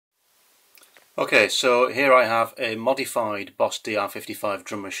Okay, so here I have a modified Boss DR-55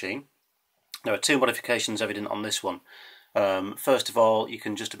 drum machine. There are two modifications evident on this one. First of all, you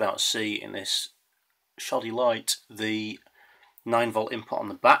can just about see in this shoddy light the 9V input on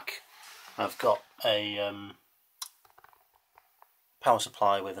the back. I've got a power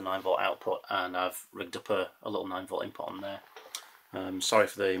supply with a 9V output, and I've rigged up a little 9V input on there. Sorry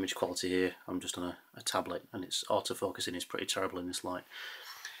for the image quality here, I'm just on a tablet and its autofocusing is pretty terrible in this light.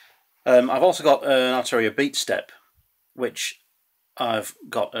 I've also got an Arturia Beatstep, which I've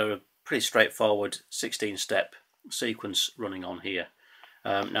got a pretty straightforward 16-step sequence running on here.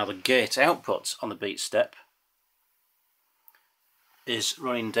 Now the gate output on the Beatstep is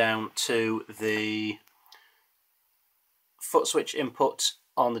running down to the footswitch input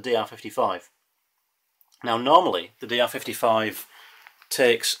on the DR-55. Now normally the DR-55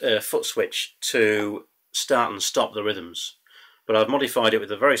 takes a footswitch to start and stop the rhythms, but I've modified it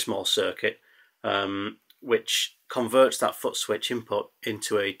with a very small circuit which converts that footswitch input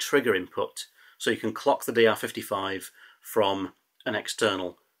into a trigger input, so you can clock the DR-55 from an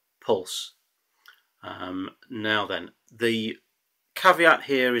external pulse. Now then, the caveat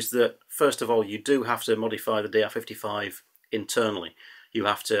here is that first of all you do have to modify the DR-55 internally. You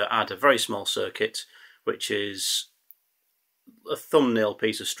have to add a very small circuit, which is a thumbnail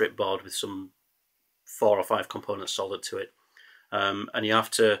piece of strip board with some 4 or 5 components soldered to it. And you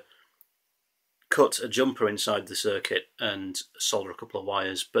have to cut a jumper inside the circuit and solder a couple of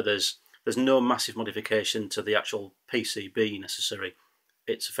wires, but there's no massive modification to the actual PCB necessary.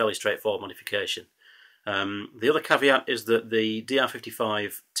 It's a fairly straightforward modification. The other caveat is that the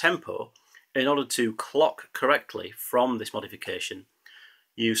DR-55 tempo, in order to clock correctly from this modification,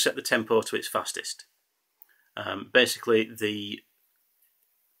 you set the tempo to its fastest. Basically, the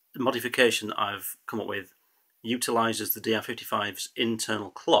modification I've come up with utilises the DR-55's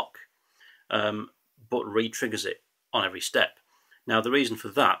internal clock, but re-triggers it on every step. Now the reason for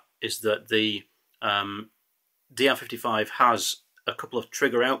that is that the DR-55 has a couple of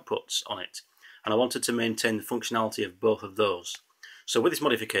trigger outputs on it, and I wanted to maintain the functionality of both of those. So with this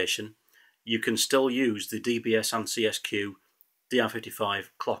modification you can still use the DBS and CSQ DR-55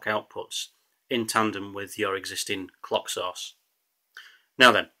 clock outputs in tandem with your existing clock source.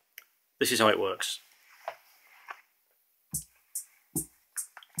 Now then, this is how it works.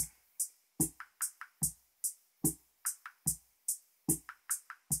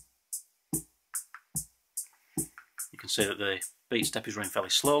 You can see that the Beatstep is running fairly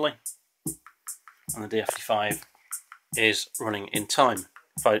slowly and the DR-55 is running in time.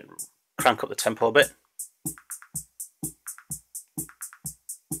 If I crank up the tempo a bit,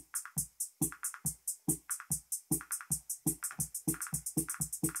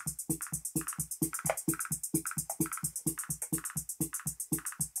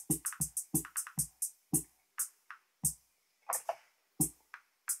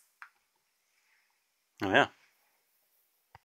 oh yeah.